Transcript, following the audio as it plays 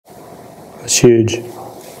It's huge.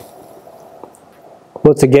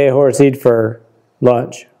 What's a gay horse eat for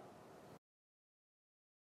lunch?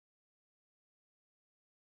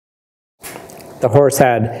 The horse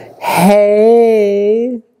had,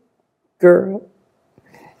 hey, girl.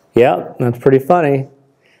 Yep, that's pretty funny.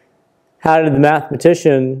 How did the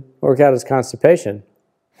mathematician work out his constipation?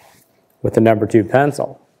 With the number 2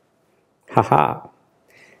 pencil. Haha.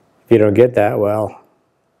 If you don't get that, well,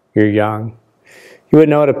 you're young. You wouldn't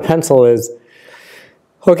know what a pencil is.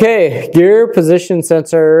 Okay, gear position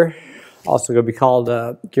sensor, also going to be called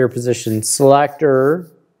a gear position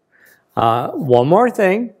selector. One more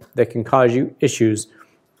thing that can cause you issues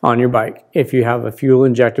on your bike. If you have a fuel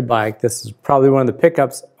injected bike, this is probably one of the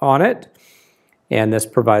pickups on it. And this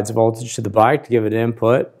provides voltage to the bike to give it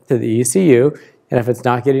input to the ECU. And if it's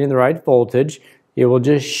not getting the right voltage, it will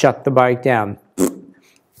just shut the bike down.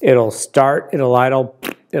 It'll start, it'll idle,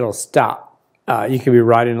 it'll stop. You could be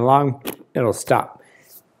riding along, it'll stop.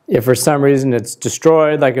 If for some reason it's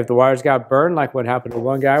destroyed, like if the wires got burned, like what happened to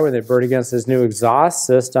one guy where they burned against his new exhaust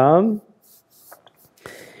system,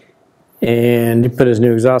 and he put his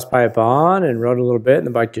new exhaust pipe on and rode a little bit, and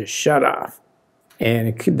the bike just shut off.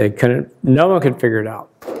 And no one could figure it out.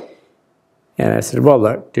 And I said, well,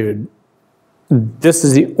 look, dude, this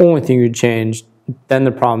is the only thing you changed. Then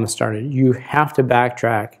the problem started. You have to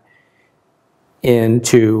backtrack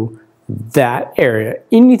into that area.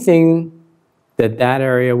 Anything that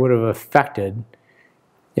area would have affected,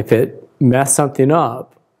 if it messed something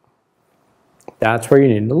up, that's where you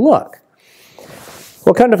need to look.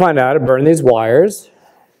 Well, come to find out, it burned these wires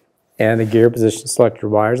and the gear position selector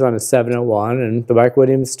wires on a 701, and the bike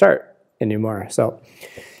wouldn't even start anymore. So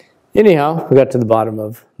anyhow, we got to the bottom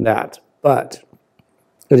of that. But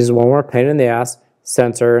it is one more pain in the ass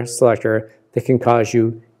sensor selector that can cause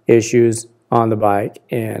you issues on the bike.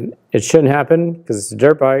 And it shouldn't happen because it's a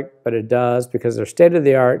dirt bike, but it does because they're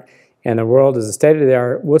state-of-the-art, and the world is a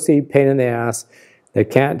state-of-the-art wussy pain in the ass that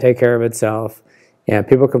can't take care of itself. And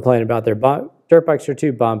people complain about their dirt bikes are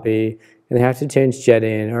too bumpy, and they have to change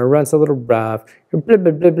jetting, or it runs a little rough, or blah,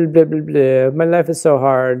 blah, blah, blah, blah, blah, blah. My life is so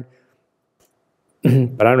hard.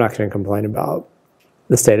 But I'm not going to complain about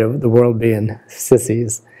the state of the world being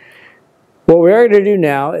sissies. What we're going to do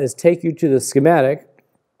now is take you to the schematic,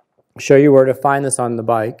 show you where to find this on the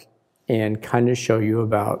bike, and kind of show you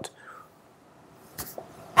about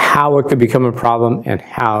how it could become a problem and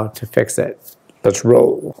how to fix it. Let's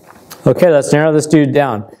roll. Okay, let's narrow this dude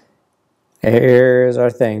down. Here's our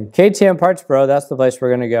thing. KTM Parts Pro, that's the place we're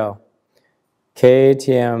going to go.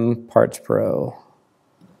 KTM Parts Pro.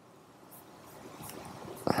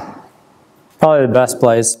 Probably the best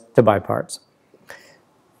place to buy parts.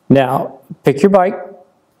 Now, pick your bike.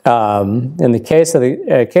 In the case of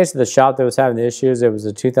the shop that was having the issues, it was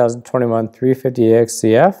a 2021 350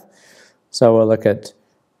 XCF. So we'll look at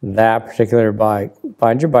that particular bike.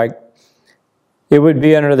 Find your bike. It would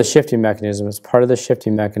be under the shifting mechanism. It's part of the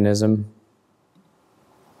shifting mechanism.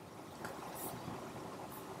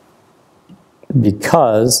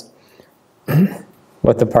 Because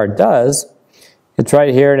what the part does, it's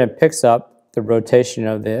right here and it picks up the rotation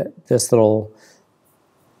of this little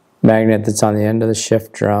magnet that's on the end of the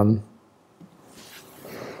shift drum.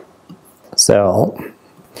 So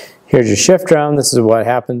here's your shift drum. This is what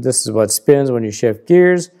happens. This is what spins when you shift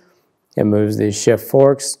gears. It moves these shift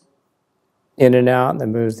forks in and out, and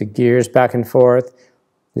then moves the gears back and forth.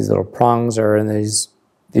 These little prongs are in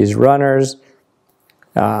these runners.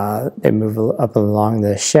 They move up along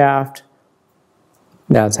the shaft.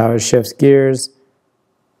 That's how it shifts gears.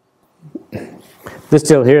 This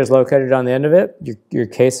deal here is located on the end of it. Your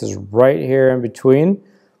case is right here in between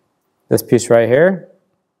this piece right here.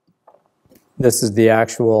 This is the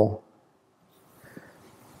actual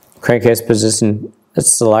crankcase position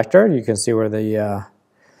selector. You can see where the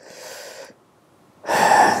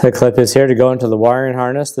clip is here to go into the wiring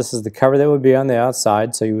harness. This is the cover that would be on the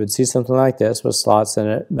outside. So you would see something like this with slots in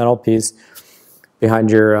it, metal piece behind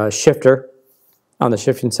your shifter on the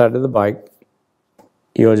shifting side of the bike.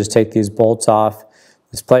 You'll just take these bolts off.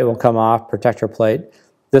 This plate will come off, protector plate.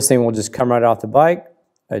 This thing will just come right off the bike.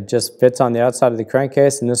 It just fits on the outside of the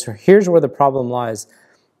crankcase. And here's where the problem lies,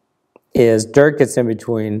 is dirt gets in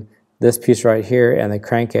between this piece right here and the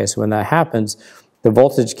crankcase. When that happens, the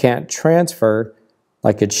voltage can't transfer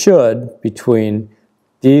like it should between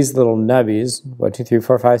these little nubbies, 1, 2, 3,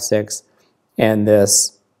 4, 5, 6, and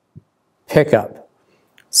this pickup.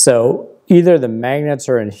 So either the magnets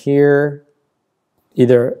are in here,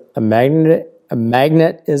 either a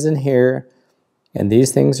magnet is in here, and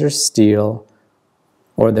these things are steel,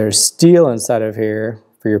 or there's steel inside of here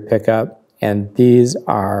for your pickup, and these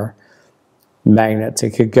are magnets.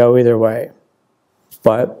 It could go either way.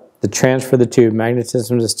 But the transfer of the tube,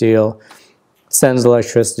 magnetism to steel, sends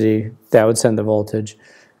electricity. That would send the voltage.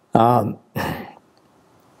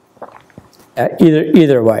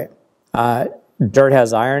 Either way. Dirt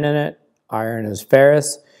has iron in it. Iron is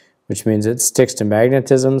ferrous, which means it sticks to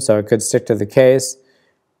magnetism, so it could stick to the case,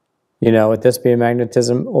 you know, with this being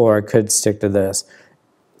magnetism, or it could stick to this.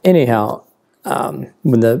 Anyhow,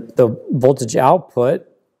 when the voltage output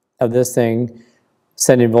of this thing,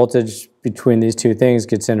 sending voltage between these two things,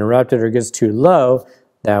 gets interrupted or gets too low,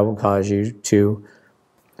 that will cause you to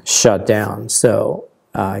shut down. So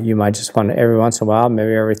you might just want to, every once in a while,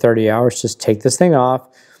 maybe every 30 hours, just take this thing off,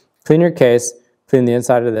 clean your case, clean the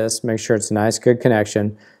inside of this, make sure it's a nice, good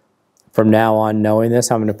connection. From now on, knowing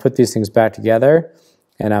this, I'm going to put these things back together,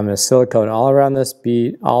 and I'm going to silicone all around this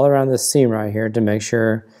bead, all around this seam right here to make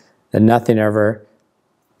sure that nothing ever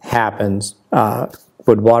happens.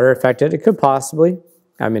 Would water affect it? It could possibly.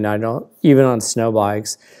 I mean, I don't, even on snow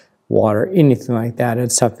bikes, water, anything like that,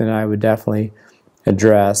 it's something that I would definitely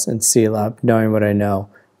address and seal up, knowing what I know.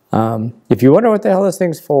 If you wonder what the hell this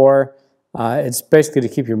thing's for, it's basically to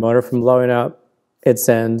keep your motor from blowing up. It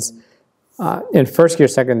sends in first gear,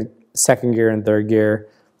 second gear, and third gear.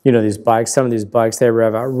 You know, these bikes, some of these bikes, they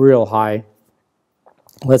rev out real high.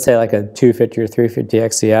 Let's say like a 250 or 350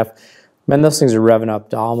 XCF. Man, those things are revving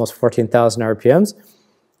up to almost 14,000 RPMs.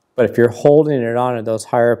 But if you're holding it on at those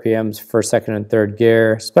higher RPMs, first, second, and third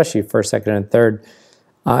gear, especially first, second, and third,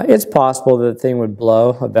 it's possible that the thing would blow,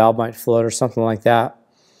 a valve might float or something like that.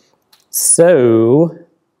 So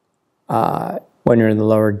when you're in the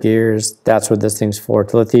lower gears, that's what this thing's for,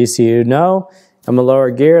 to let the ECU know, I'm in lower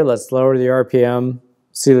gear, let's lower the RPM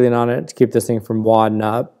ceiling on it to keep this thing from wadding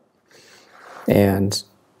up, and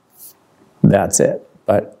that's it.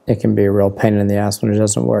 But it can be a real pain in the ass when it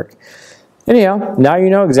doesn't work. Anyhow, now you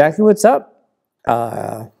know exactly what's up.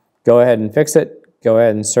 Go ahead and fix it. Go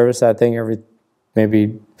ahead and service that thing every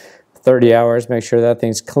maybe 30 hours. Make sure that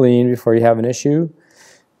thing's clean before you have an issue.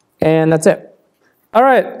 And that's it. All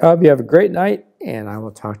right, I hope you have a great night, and I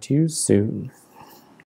will talk to you soon.